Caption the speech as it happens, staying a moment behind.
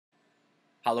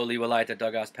Hallo liebe Leute,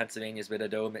 Doug aus Pennsylvania ist wieder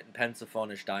da mit einem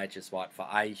pennsylvanisch deutsches Wort für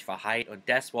euch, für heute und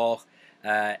das Woche.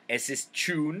 Es ist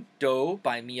June da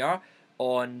bei mir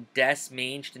und das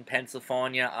meint in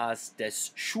Pennsylvania, als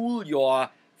das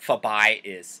Schuljahr vorbei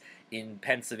ist. In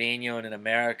Pennsylvania und in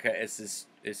Amerika ist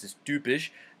es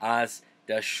typisch, als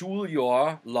das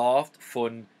Schuljahr läuft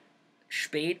von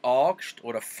spät August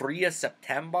oder früher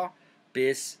September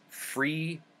bis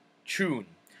früh June.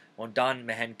 Und dann,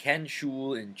 wir haben keine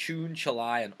Schule in June,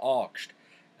 July und August.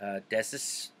 Das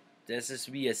ist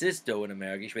wie es ist da in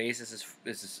Amerika. Ich weiß, es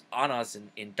ist anders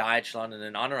in Deutschland und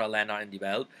in anderen Ländern in der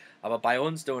Welt. Aber bei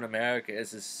uns da in Amerika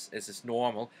ist es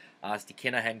normal, als die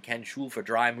Kinder haben keine Schule für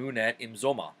 3 Monate im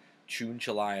Sommer. June,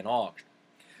 July und August.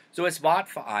 So, das Wort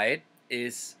für euch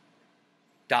ist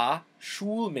der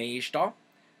Schulmeeschder,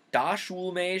 der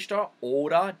Schulmeeschder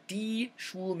oder die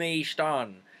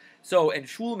Schulmeeschdern. So, ein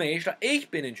Schulmeeschder, ich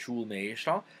bin ein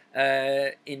Schulmeeschder.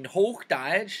 In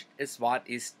Hochdeutsch, das Wort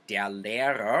ist der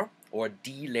Lehrer oder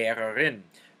die Lehrerin,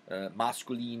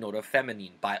 maskulin oder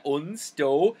feminin. Bei uns,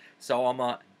 da, sagen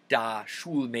wir der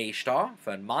Schulmeester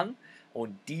für einen Mann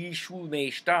und die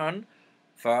Schulmeestern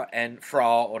für eine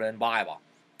Frau oder ein Weiber.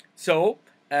 So,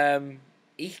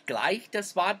 ich gleiche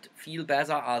das Wort viel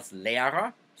besser als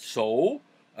Lehrer. So,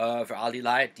 für all die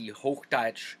Leute, die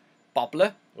Hochdeutsch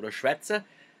babbeln oder schwätzen,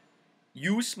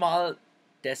 use mal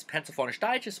das pennsylvanisch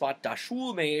deutsches Wort der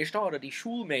Schulmeister oder die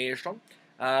Schulmeistern.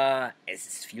 Es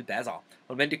ist viel besser.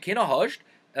 Und wenn du Kinder hast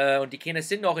und die Kinder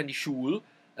sind noch in die Schule,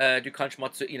 du kannst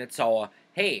mal zu ihnen sagen,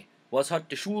 hey, was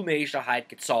hat der Schulmeister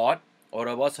heute gesagt?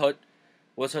 Oder was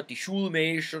hat die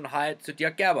Schulmeisterin heute zu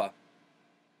dir gegeben?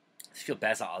 Das ist viel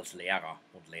besser als Lehrer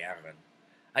und Lehrerin.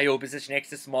 Ajo, bis das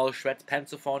nächste Mal schwätzt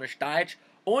pennsylvanisch Deutsch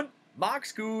und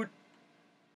mag's gut!